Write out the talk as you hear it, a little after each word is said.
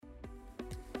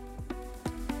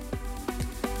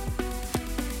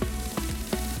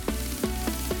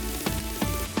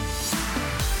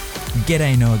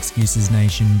G'day No Excuses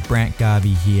Nation, Brant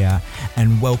Garvey here,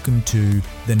 and welcome to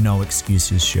the No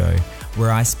Excuses Show,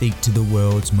 where I speak to the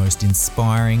world's most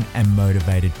inspiring and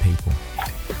motivated people.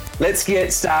 Let's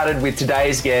get started with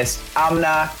today's guest,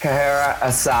 Amna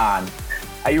Karra-Hassan.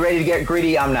 Are you ready to get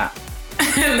gritty, Amna?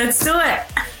 Let's do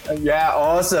it. Yeah,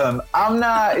 awesome.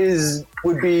 Amna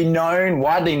would be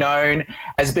widely known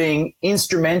as being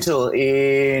instrumental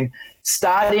in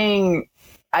starting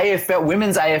AFL,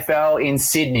 Women's AFL in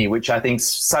Sydney, which I think is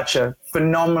such a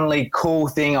phenomenally cool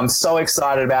thing. I'm so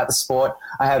excited about the sport.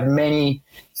 I have many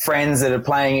friends that are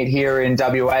playing it here in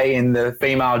WA in the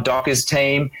female Dockers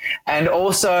team, and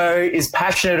also is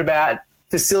passionate about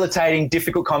facilitating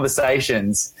difficult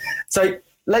conversations. So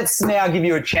let's now give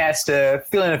you a chance to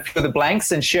fill in a few of the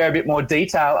blanks and share a bit more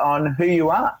detail on who you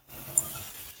are.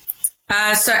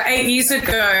 So 8 years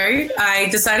ago, I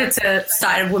decided to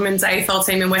start a women's AFL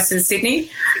team in Western Sydney,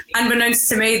 unbeknownst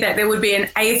to me that there would be an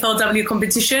AFLW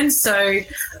competition. So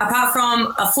apart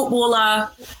from a footballer,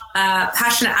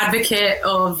 passionate advocate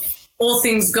of all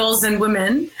things girls and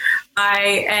women,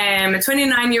 I am a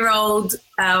 29-year-old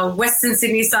Western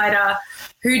Sydney-sider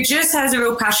who just has a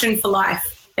real passion for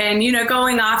life and,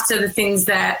 going after the things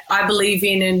that I believe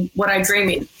in and what I dream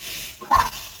in.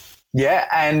 Yeah,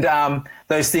 and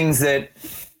those things that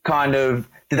did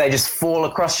they just fall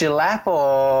across your lap,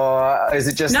 or is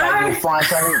it just that you find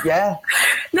something? Yeah.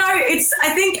 No,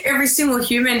 I think every single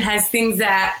human has things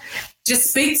that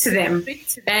just speak to them.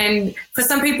 And for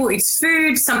some people it's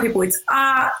food, some people it's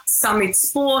art, some it's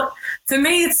sport. For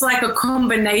me, it's like a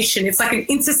combination. It's like an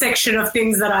intersection of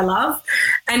things that I love.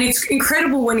 And it's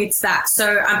incredible when it's that.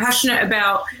 So I'm passionate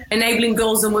about enabling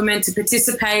girls and women to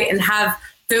participate and have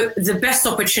the best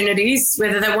opportunities,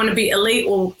 whether they want to be elite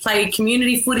or play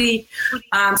community footy.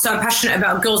 So I'm passionate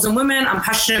about girls and women. I'm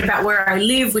passionate about where I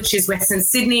live, which is Western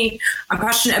Sydney. I'm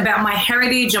passionate about my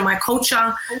heritage and my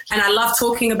culture, and I love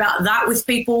talking about that with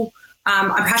people. I'm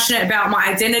passionate about my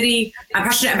identity. I'm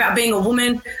passionate about being a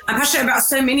woman. I'm passionate about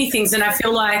so many things, and I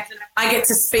feel like I get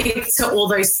to speak to all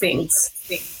those things.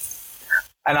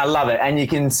 And I love it. And you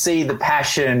can see the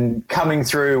passion coming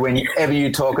through whenever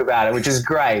you talk about it, which is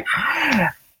great.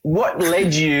 What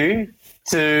led you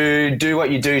to do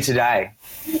what you do today?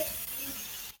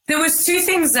 There was two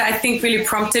things that I think really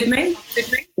prompted me.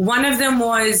 One of them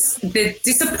was the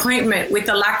disappointment with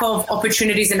the lack of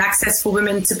opportunities and access for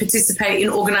women to participate in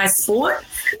organised sport.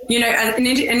 An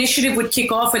initiative would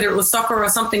kick off, whether it was soccer or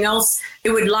something else,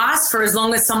 it would last for as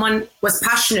long as someone was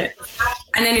passionate.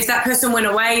 And then if that person went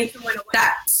away,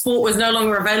 that sport was no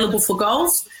longer available for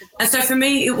girls. And so for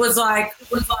me, it was like,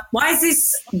 why is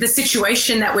this the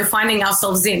situation that we're finding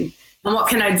ourselves in? And what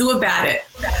can I do about it?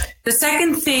 The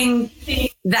second thing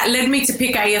that led me to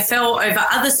pick AFL over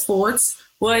other sports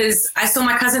was I saw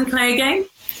my cousin play a game,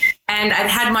 and I'd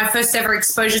had my first ever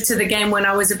exposure to the game when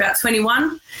I was about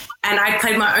 21, and I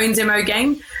played my own demo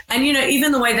game. And,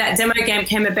 even the way that demo game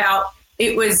came about,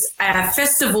 it was at a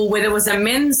festival where there was a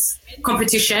men's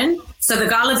competition. So the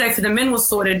gala day for the men was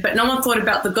sorted, but no one thought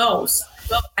about the girls.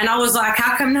 And I was like,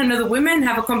 how come none of the women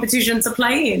have a competition to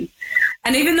play in?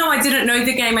 And even though I didn't know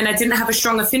the game and I didn't have a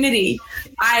strong affinity,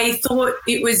 I thought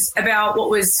it was about what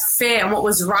was fair and what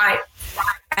was right.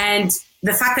 And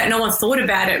the fact that no one thought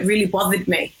about it really bothered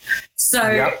me. So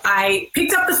I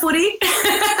picked up the footy.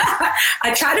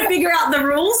 I tried to figure out the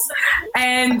rules,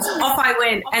 and off I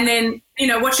went. And then,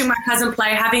 watching my cousin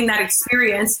play, having that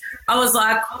experience, I was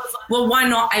like, well, why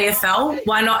not AFL?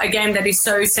 Why not a game that is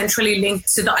so centrally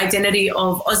linked to the identity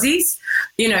of Aussies?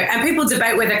 And people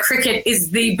debate whether cricket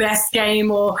is the best game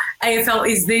or AFL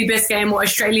is the best game or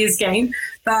Australia's game.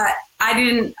 But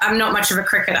I'm not much of a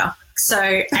cricketer. So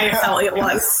AFL it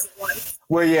was.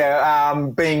 Well, yeah,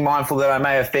 being mindful that I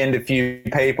may offend a few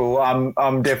people,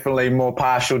 I'm definitely more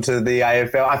partial to the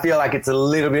AFL. I feel like it's a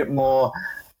little bit more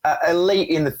elite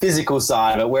in the physical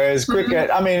side of it, whereas cricket,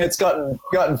 I mean, it's gotten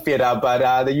fitter,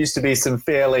 but there used to be some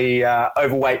fairly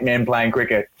overweight men playing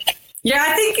cricket. Yeah,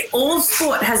 I think all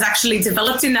sport has actually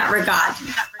developed in that regard.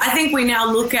 I think we now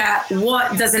look at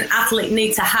what does an athlete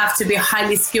need to have to be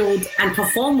highly skilled and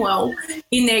perform well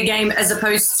in their game, as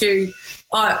opposed to,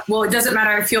 it doesn't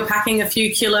matter if you're packing a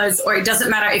few kilos, or it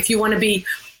doesn't matter if you want to be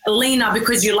leaner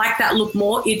because you like that look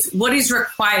more. It's what is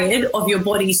required of your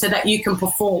body so that you can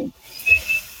perform.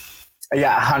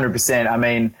 Yeah, 100%. I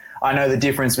mean, I know the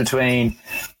difference between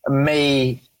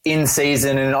me in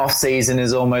season and off season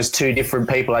is almost two different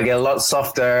people. I get a lot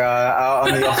softer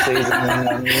on the off season.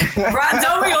 Right,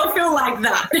 don't we all feel like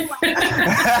that?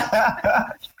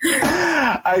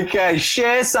 Okay,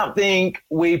 share something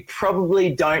we probably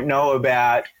don't know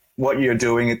about what you're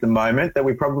doing at the moment that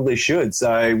we probably should.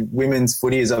 So women's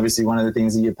footy is obviously one of the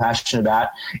things that you're passionate about.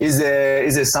 Is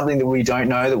there something that we don't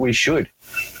know that we should?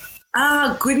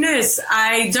 Oh, goodness.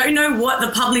 I don't know what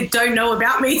the public don't know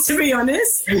about me, to be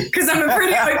honest, because I'm a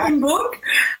pretty open book.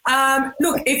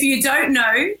 Look, if you don't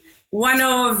know, one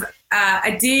of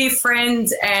a dear friend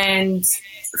and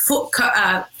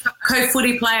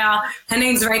co-footy player, her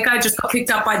name's Reka, just got picked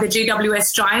up by the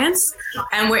GWS Giants,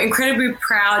 and we're incredibly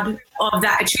proud of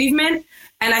that achievement.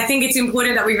 And I think it's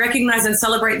important that we recognise and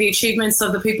celebrate the achievements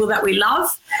of the people that we love.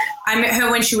 I met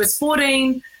her when she was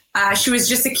 14. She was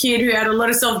just a kid who had a lot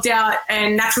of self-doubt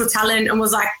and natural talent and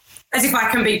was like, as if I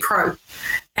can be pro.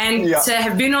 And to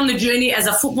have been on the journey as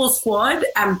a football squad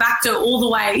and backed her all the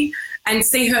way and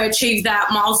see her achieve that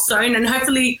milestone and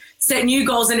hopefully set new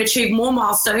goals and achieve more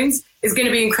milestones is going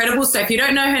to be incredible. So if you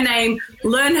don't know her name,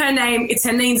 learn her name. It's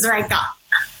her name's Reka.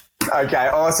 Okay,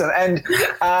 awesome. And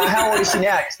how old is she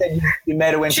now? You said you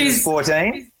met her when she was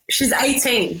 14? She's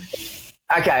 18.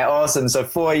 Okay, awesome. So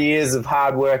 4 years of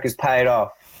hard work has paid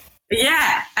off.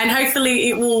 Yeah, and hopefully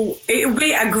it will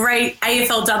be a great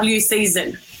AFLW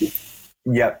season.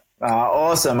 Yep,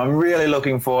 awesome. I'm really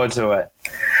looking forward to it.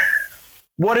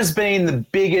 What has been the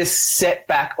biggest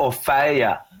setback or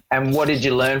failure, and what did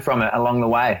you learn from it along the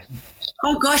way?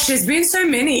 Oh, gosh, there's been so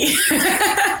many.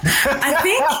 I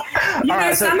think,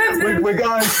 some of them... We're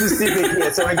going specific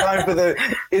here. So we're going for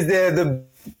is there the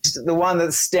one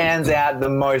that stands out the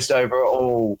most over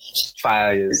all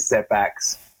failures,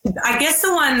 setbacks? I guess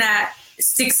the one that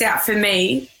sticks out for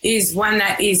me is one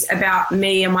that is about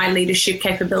me and my leadership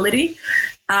capability.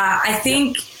 I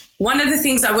think one of the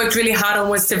things I worked really hard on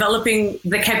was developing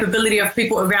the capability of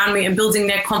people around me and building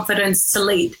their confidence to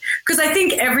lead. Because I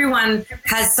think everyone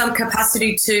has some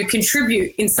capacity to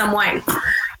contribute in some way.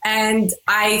 And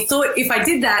I thought if I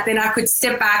did that, then I could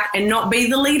step back and not be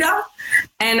the leader.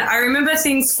 And I remember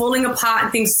things falling apart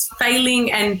and things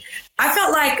failing, and I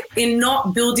felt like in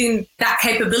not building that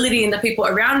capability in the people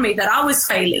around me that I was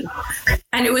failing.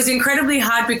 And it was incredibly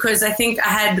hard because I think I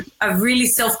had a really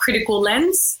self-critical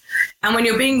lens. And when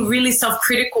you're being really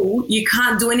self-critical, you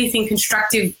can't do anything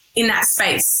constructive in that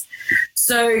space.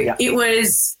 So it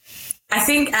was, I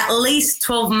think, at least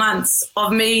 12 months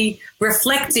of me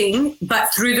reflecting,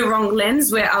 but through the wrong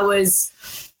lens, where I was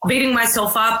beating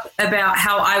myself up about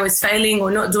how I was failing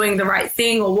or not doing the right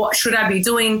thing or what should I be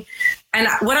doing. And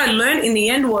what I learned in the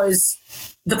end was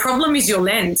the problem is your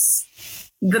lens.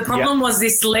 The problem was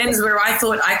this lens where I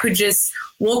thought I could just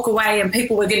walk away and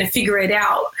people were going to figure it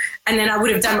out. And then I would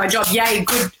have done my job. Yay,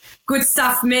 good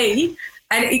stuff, me.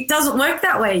 And it doesn't work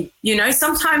that way. You know,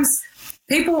 sometimes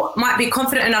people might be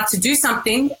confident enough to do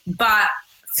something, but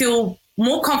feel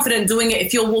more confident doing it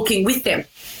if you're walking with them.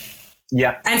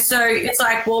 Yeah. And so it's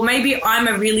like, well, maybe I'm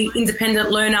a really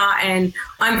independent learner and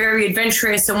I'm very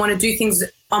adventurous and want to do things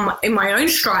in my own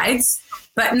strides,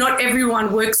 but not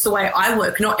everyone works the way I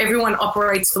work. Not everyone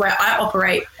operates the way I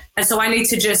operate. And so I need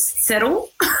to just settle.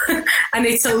 I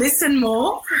need to listen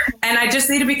more. And I just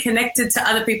need to be connected to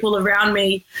other people around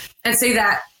me and see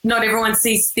that not everyone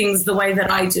sees things the way that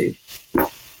I do.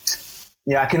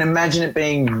 Yeah, I can imagine it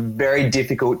being very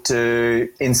difficult to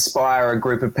inspire a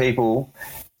group of people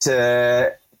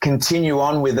to continue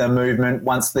on with a movement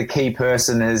once the key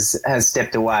person has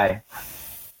stepped away.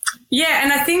 Yeah,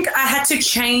 and I think I had to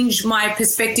change my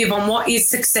perspective on what is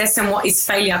success and what is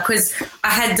failure, because I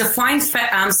had defined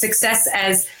success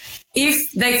as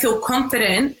if they feel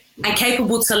confident and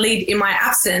capable to lead in my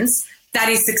absence, that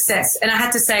is success. And I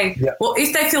had to say, well,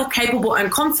 if they feel capable and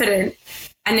confident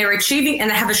and they're achieving and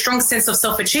they have a strong sense of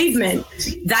self-achievement,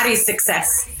 that is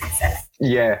success.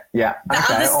 Yeah. The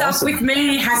other stuff with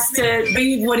me has to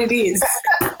be what it is.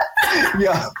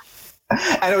 Yeah.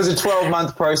 And it was a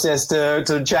 12-month process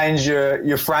to change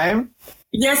your frame?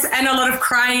 Yes, and a lot of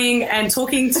crying and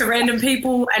talking to random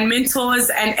people and mentors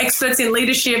and experts in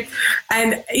leadership.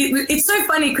 And it's so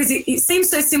funny because it seems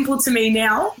so simple to me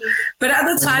now, but at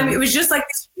the time it was just like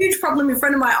this huge problem in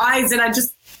front of my eyes and I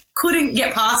just couldn't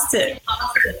get past it.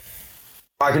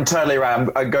 I can totally relate.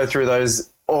 I go through those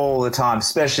all the time,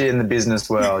 especially in the business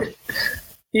world.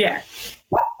 Yeah.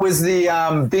 What was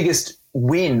the biggest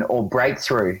win or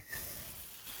breakthrough?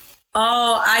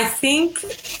 Oh, I think,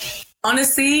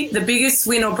 honestly, the biggest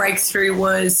win or breakthrough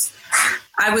was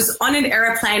I was on an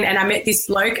airplane and I met this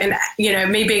bloke and, you know,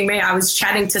 me being me, I was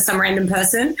chatting to some random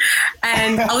person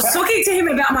and I was talking to him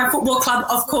about my football club,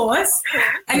 of course,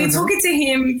 and in talking to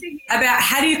him about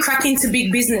how do you crack into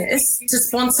big business to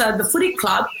sponsor the footy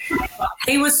club,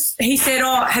 he said,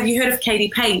 oh, have you heard of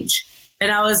Katie Page?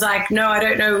 And I was like, no, I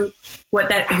don't know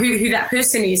who that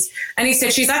person is. And he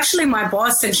said, she's actually my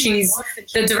boss, and she's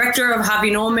the director of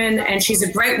Harvey Norman, and she's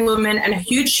a great woman and a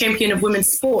huge champion of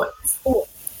women's sport.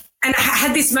 And I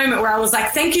had this moment where I was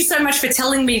like, thank you so much for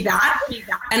telling me that.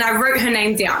 And I wrote her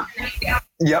name down.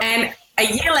 Yep. And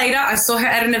a year later, I saw her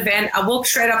at an event. I walked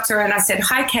straight up to her and I said,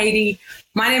 hi, Katie.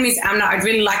 My name is Amna. I'd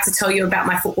really like to tell you about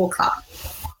my football club.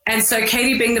 And so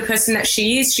Katie, being the person that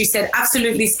she is, she said,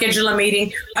 absolutely, schedule a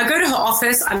meeting. I go to her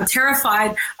office. I'm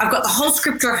terrified. I've got the whole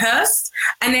script rehearsed.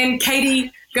 And then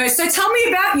Katie goes, so tell me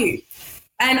about you.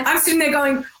 And I'm sitting there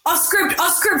going, off script,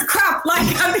 crap. Like,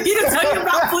 I'm here to tell you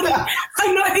about footy.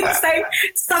 I'm not here to say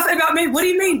stuff about me. What do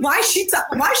you mean? Why is she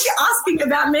asking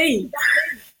about me?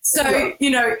 So,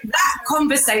 that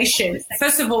conversation,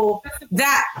 first of all,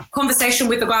 that conversation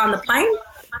with the guy on the plane,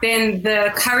 then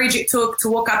the courage it took to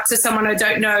walk up to someone I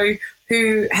don't know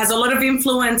who has a lot of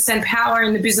influence and power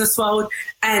in the business world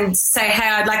and say, hey,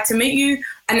 I'd like to meet you,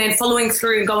 and then following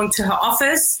through and going to her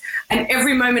office. And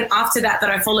every moment after that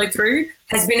I followed through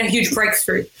has been a huge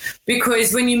breakthrough,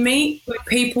 because when you meet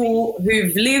people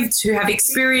who've lived, who have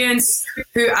experience,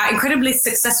 who are incredibly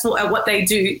successful at what they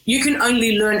do, you can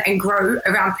only learn and grow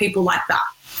around people like that.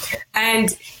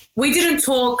 And we didn't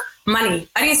talk money.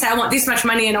 I didn't say, I want this much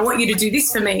money and I want you to do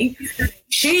this for me.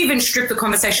 She even stripped the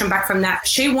conversation back from that.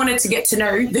 She wanted to get to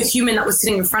know the human that was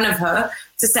sitting in front of her,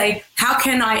 to say, how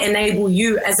can I enable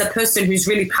you as a person who's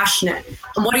really passionate?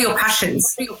 And what are your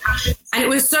passions? And it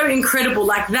was so incredible.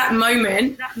 Like, that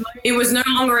moment, it was no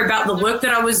longer about the work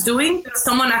that I was doing.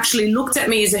 Someone actually looked at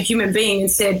me as a human being and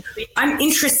said, I'm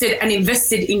interested and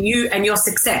invested in you and your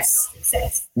success.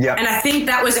 Yeah. And I think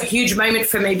that was a huge moment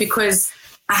for me, because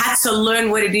I had to learn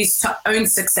what it is to own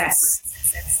success.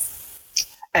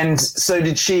 And so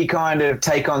did she kind of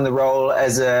take on the role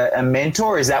as a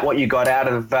mentor? Is that what you got out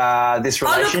of this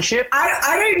relationship? Oh, look,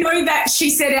 I don't know that she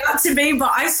set it out to be,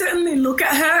 but I certainly look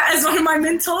at her as one of my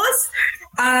mentors.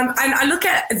 And I look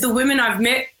at the women I've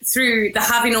met through the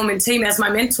Harvey Norman team as my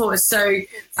mentors. So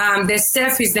there's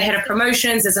Steph, who's the head of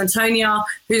promotions. There's Antonia,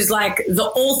 who's like the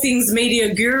all things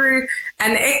media guru.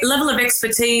 And the level of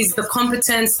expertise, the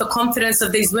competence, the confidence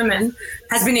of these women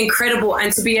has been incredible.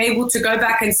 And to be able to go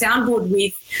back and soundboard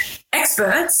with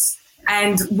experts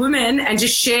and women and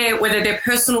just share whether they're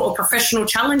personal or professional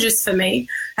challenges for me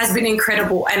has been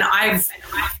incredible. And I've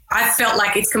felt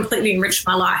like it's completely enriched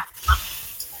my life.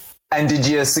 And did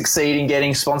you succeed in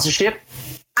getting sponsorship?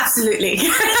 Absolutely.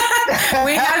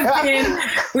 We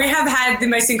have had the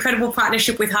most incredible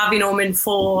partnership with Harvey Norman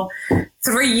for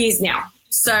 3 years now.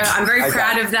 So I'm very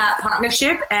proud of that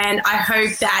partnership, and I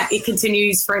hope that it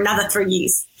continues for another 3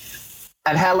 years.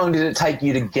 And how long did it take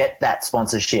you to get that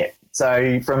sponsorship?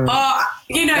 So from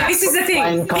this is the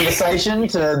thing. Conversation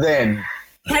to then.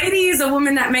 Katie is a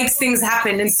woman that makes things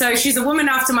happen. And so she's a woman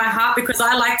after my heart, because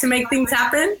I like to make things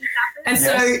happen. And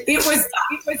so it was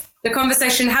the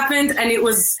conversation happened, and it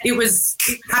was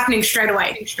happening straight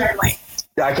away.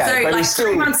 Okay. So but like still,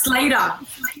 3 months later.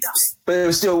 But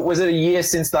was it a year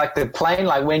since like the plane,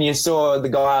 like when you saw the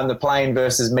guy on the plane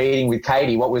versus meeting with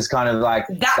Katie? What was kind of like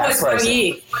that was process? 1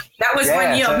 year. That was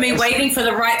 1 year of me waiting for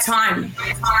the right time.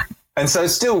 And so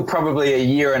still probably a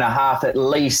year and a half at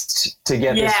least to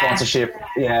get the sponsorship.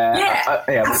 Yeah,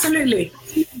 absolutely.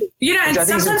 And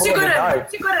sometimes you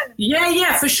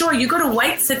gotta, for sure. You gotta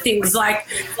wait for things. Like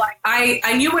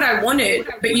I knew what I wanted,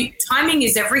 but timing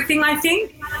is everything, I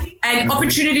think. And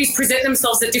opportunities present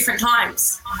themselves at different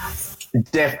times.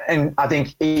 And I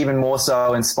think even more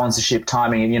so in sponsorship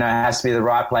timing, it has to be the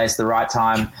right place, the right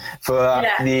time for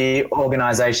the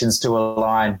organizations to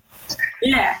align.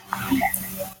 Yeah.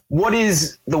 What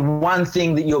is the one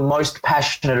thing that you're most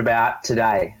passionate about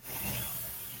today?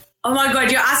 Oh my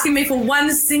God, you're asking me for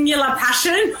one singular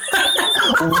passion?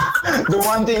 The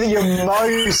one thing that you're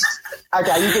most...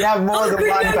 Okay, you can have more than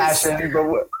one passion,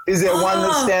 but is there one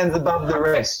that stands above the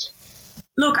rest?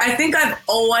 Look, I think I've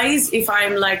always, if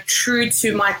I'm like true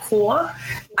to my core,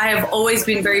 I have always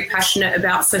been very passionate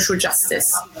about social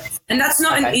justice. And that's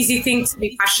not an easy thing to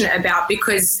be passionate about,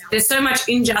 because there's so much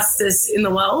injustice in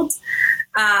the world.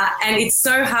 And it's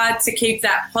so hard to keep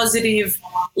that positive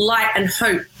light and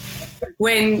hope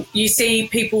when you see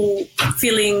people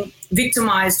feeling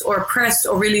victimized or oppressed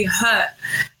or really hurt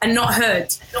and not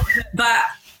heard. But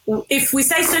if we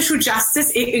say social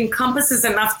justice, it encompasses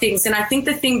enough things. And I think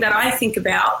the thing that I think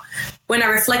about when I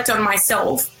reflect on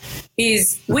myself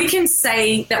is we can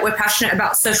say that we're passionate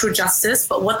about social justice,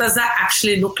 but what does that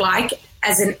actually look like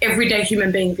as an everyday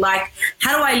human being? Like,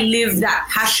 how do I live that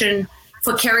passion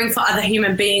for caring for other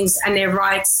human beings and their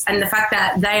rights and the fact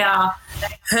that they are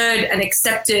heard and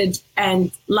accepted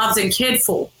and loved and cared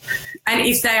for. And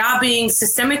if they are being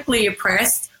systemically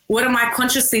oppressed, what am I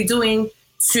consciously doing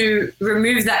to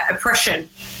remove that oppression?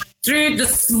 Through the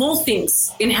small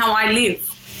things in how I live.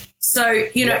 So,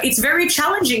 it's very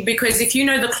challenging because if you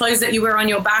know the clothes that you wear on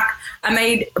your back are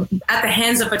made at the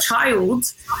hands of a child,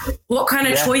 what kind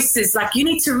of choices? Like, you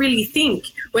need to really think.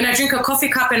 When I drink a coffee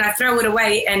cup and I throw it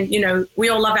away and, we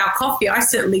all love our coffee, I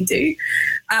certainly do.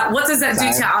 What does that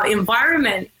do to our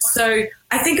environment? So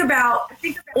I think about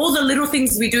all the little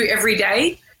things we do every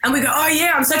day and we go, oh,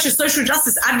 yeah, I'm such a social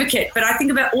justice advocate. But I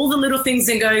think about all the little things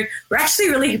and go, we're actually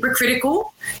really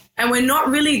hypocritical and we're not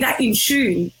really that in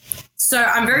tune. So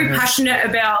I'm very passionate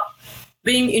about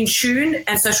being in tune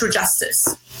and social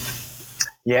justice.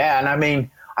 Yeah, and I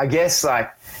mean, I guess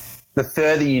like the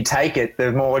further you take it,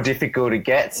 the more difficult it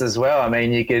gets as well. I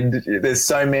mean, there's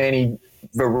so many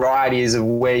varieties of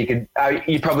where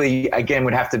you probably, again,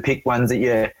 would have to pick ones that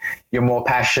you're more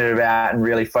passionate about and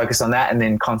really focus on that and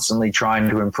then constantly trying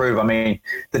to improve. I mean,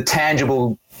 the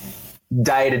tangible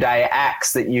day-to-day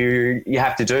acts that you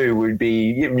have to do would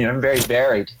be, very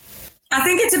varied. I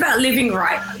think it's about living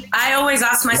right. I always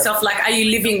ask myself, like, are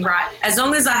you living right? As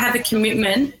long as I have a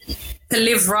commitment to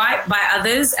live right by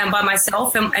others and by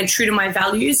myself and true to my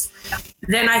values,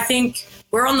 then I think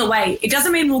we're on the way. It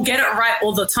doesn't mean we'll get it right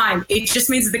all the time. It just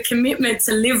means the commitment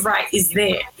to live right is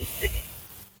there.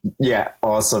 Yeah,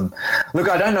 awesome. Look,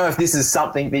 I don't know if this is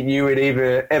something that you had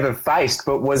ever faced,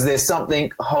 but was there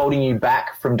something holding you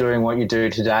back from doing what you do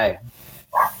today?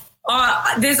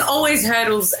 There's always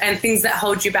hurdles and things that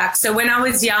hold you back. So when I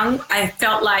was young, I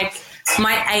felt like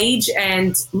my age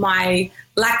and my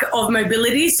lack of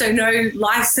mobility, so no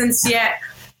license yet.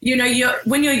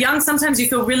 When you're young, sometimes you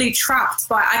feel really trapped,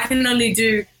 but I can only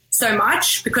do so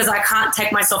much because I can't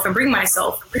take myself and bring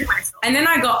myself. And then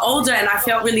I got older and I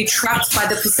felt really trapped by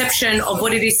the perception of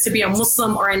what it is to be a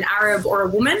Muslim or an Arab or a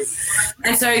woman.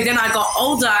 And so then I got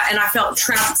older and I felt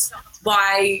trapped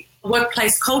by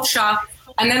workplace culture.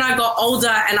 And then I got older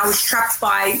and I was trapped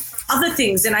by other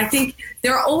things. And I think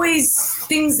there are always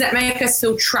things that make us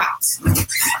feel trapped.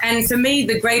 And for me,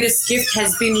 the greatest gift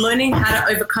has been learning how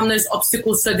to overcome those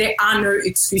obstacles so there are no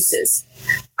excuses.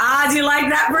 Do you like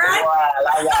that, Brad? Oh, I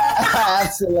love that. I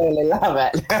absolutely love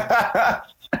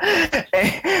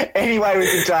it. Any way we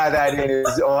can tie that in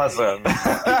is awesome.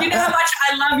 You know how much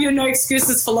I love your no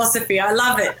excuses philosophy. I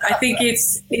love it. I think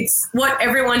it's what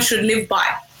everyone should live by.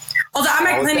 Although I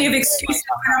make plenty of excuses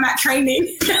when I'm at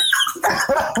training.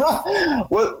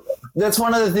 Well, that's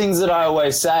one of the things that I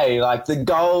always say. Like, the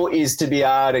goal is to be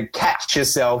able to catch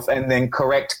yourself and then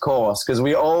correct course, because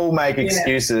we all make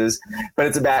excuses, but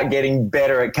it's about getting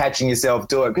better at catching yourself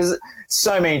to it. Because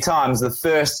so many times the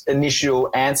first initial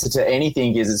answer to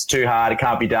anything is it's too hard, it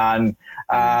can't be done.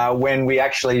 When we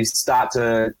actually start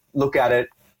to look at it,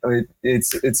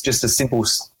 it's just a simple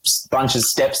bunch of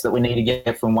steps that we need to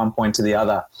get from one point to the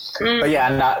other. But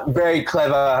yeah, very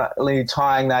cleverly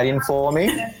tying that in for me.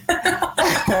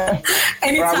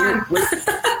 Anytime.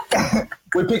 Right,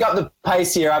 we pick up the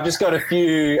pace here. I've just got a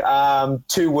few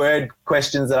 2-word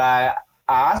questions that I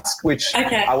ask, which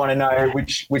I want to know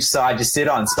which side you sit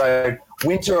on. So,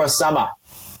 winter or summer?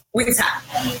 Winter.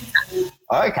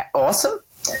 Okay, awesome.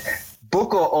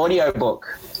 Book or audio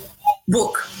book?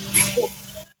 Book.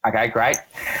 Okay, great.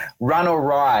 Run or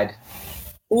ride?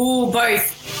 Ooh,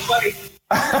 both.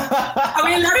 Are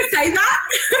we allowed to say that?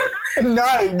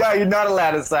 No, you're not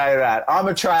allowed to say that. I'm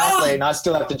a triathlete and I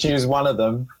still have to choose one of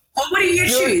them. Well, what do you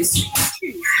choose?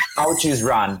 I would choose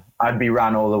run. I'd be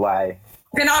run all the way.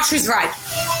 Then I'll choose ride.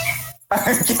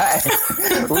 Okay.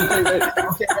 We'll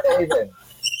keep it even.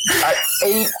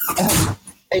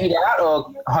 Eat out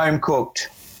or home cooked?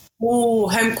 Ooh,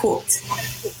 home cooked.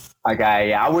 Okay,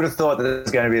 yeah, I would have thought that it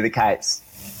was going to be the case.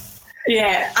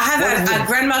 Yeah, I have a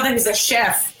grandmother who's a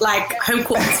chef, like home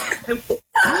cooked.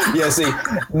 Yeah, see,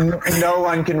 no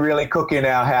one can really cook in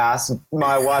our house.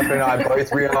 My wife and I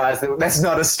both realised that that's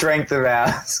not a strength of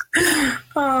ours.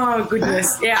 Oh,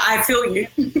 goodness. Yeah, I feel you.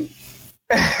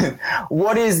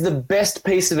 What is the best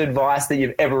piece of advice that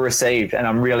you've ever received? And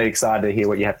I'm really excited to hear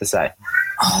what you have to say.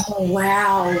 Oh,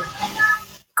 wow.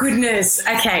 Goodness.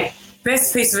 Okay.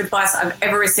 Best piece of advice I've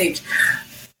ever received.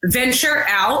 Venture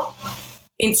out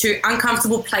into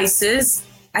uncomfortable places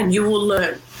and you will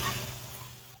learn.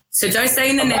 So don't stay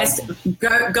in the nest.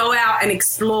 Go out and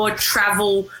explore,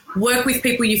 travel, work with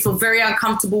people you feel very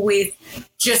uncomfortable with.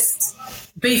 Just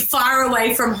be far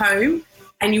away from home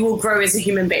and you will grow as a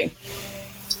human being.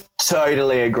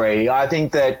 Totally agree. I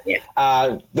think that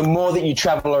the more that you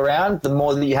travel around, the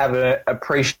more that you have an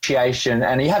appreciation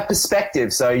and you have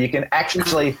perspective, so you can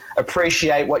actually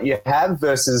appreciate what you have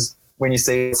versus when you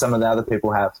see some of the other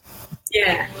people have.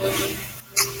 Yeah.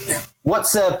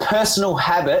 What's a personal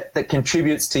habit that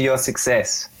contributes to your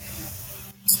success?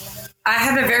 I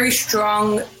have a very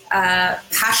strong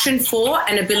passion for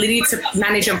and ability to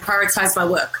manage and prioritize my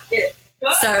work.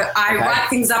 So I write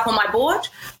things up on my board.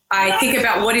 I think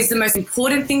about what is the most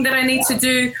important thing that I need to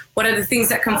do, what are the things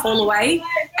that can fall away,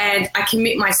 and I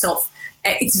commit myself.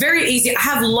 It's very easy. I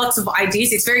have lots of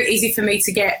ideas. It's very easy for me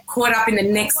to get caught up in the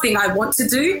next thing I want to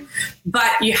do, but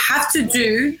you have to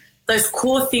do those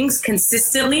core things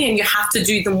consistently and you have to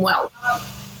do them well.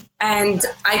 And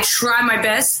I try my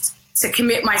best to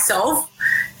commit myself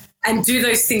and do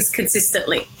those things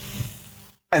consistently.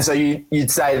 And so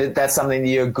you'd say that that's something that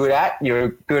you're good at? You're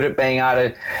good at being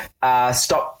able to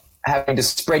stop having to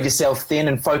spread yourself thin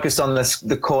and focus on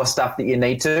the core stuff that you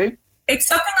need to? It's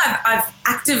something I've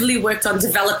actively worked on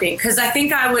developing, because I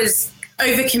think I was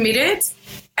overcommitted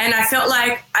and I felt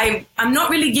like I'm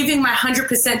not really giving my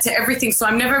 100% to everything, so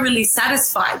I'm never really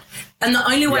satisfied. And the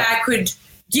only way I could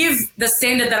give the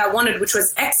standard that I wanted, which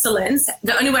was excellence,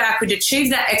 the only way I could achieve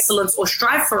that excellence or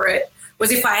strive for it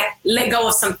was if I let go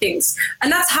of some things.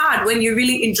 And that's hard when you're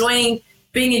really enjoying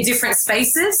being in different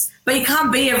spaces, but you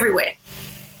can't be everywhere.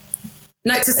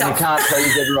 Note to self. You can't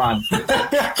please everyone.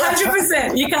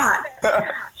 100%, you can't.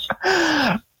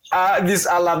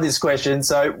 I love this question.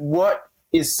 So what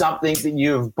is something that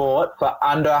you've bought for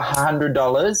under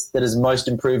 $100 that has most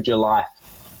improved your life?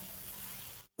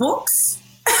 Books.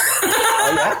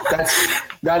 Oh, yeah,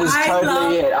 that is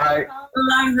totally it. I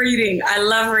love reading. I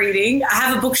love reading. I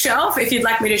have a bookshelf if you'd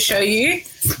like me to show you.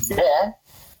 Yeah.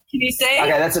 Can you see?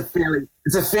 Okay,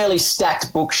 it's a fairly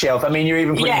stacked bookshelf. I mean, you're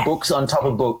even putting books on top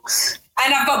of books.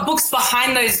 And I've got books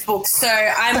behind those books. So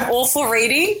I'm all for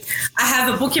reading. I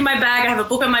have a book in my bag. I have a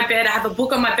book on my bed. I have a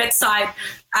book on my bedside.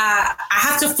 I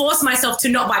have to force myself to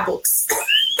not buy books.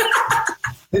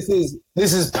 This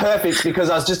is perfect, because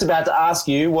I was just about to ask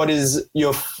you, what is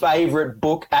your favorite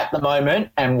book at the moment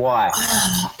and why?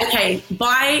 Okay,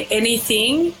 Buy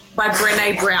Anything by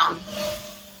Brené Brown.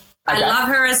 Okay. I love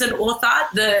her as an author.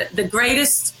 The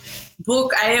greatest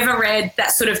book I ever read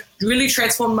that sort of really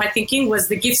transformed my thinking was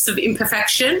The Gifts of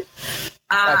Imperfection.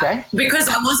 Because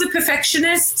I was a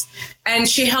perfectionist, and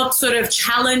she helped sort of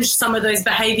challenge some of those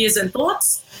behaviors and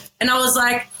thoughts. And I was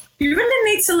like, you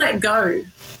really need to let go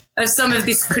of some of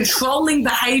this controlling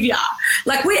behavior.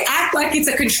 Like, we act like it's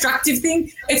a constructive thing.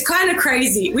 It's kind of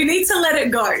crazy. We need to let it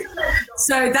go.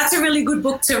 So that's a really good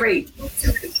book to read.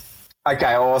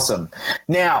 Okay, awesome.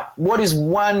 Now, what is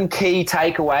one key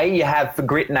takeaway you have for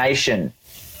Grit Nation?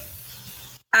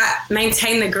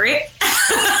 Maintain the grit.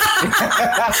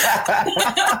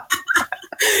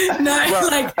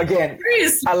 Again,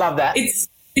 I love that. It's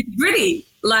gritty.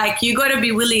 Like, you got to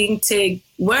be willing to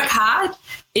work hard.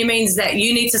 It means that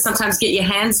you need to sometimes get your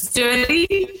hands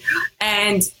dirty.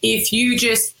 And if you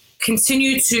just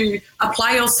continue to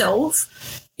apply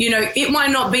yourself, you know, it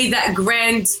might not be that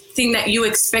grand thing that you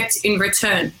expect in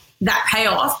return, that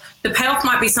payoff. The payoff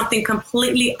might be something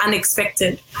completely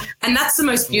unexpected. And that's the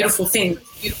most beautiful thing.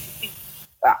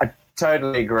 I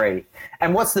totally agree.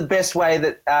 And what's the best way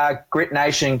that Grit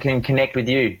Nation can connect with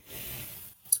you?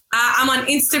 I'm on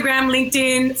Instagram,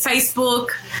 LinkedIn,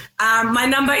 Facebook. My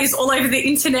number is all over the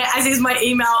internet, as is my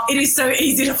email. It is so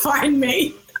easy to find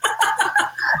me.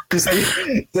 So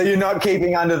you're not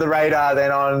keeping under the radar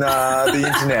then on the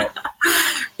internet?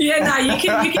 Yeah, no, you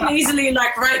can easily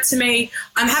write to me.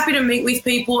 I'm happy to meet with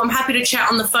people. I'm happy to chat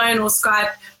on the phone or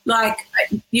Skype.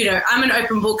 I'm an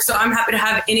open book, so I'm happy to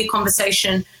have any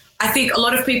conversation. I think a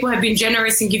lot of people have been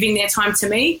generous in giving their time to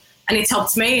me, and it's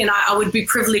helped me, and I would be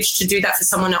privileged to do that for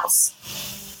someone else.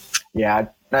 Yeah,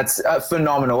 that's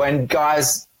phenomenal. And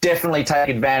guys, definitely take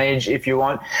advantage if you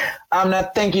want.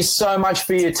 Amna, thank you so much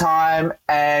for your time,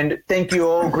 and thank you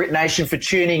all, Grit Nation, for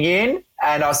tuning in,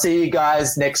 and I'll see you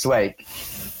guys next week.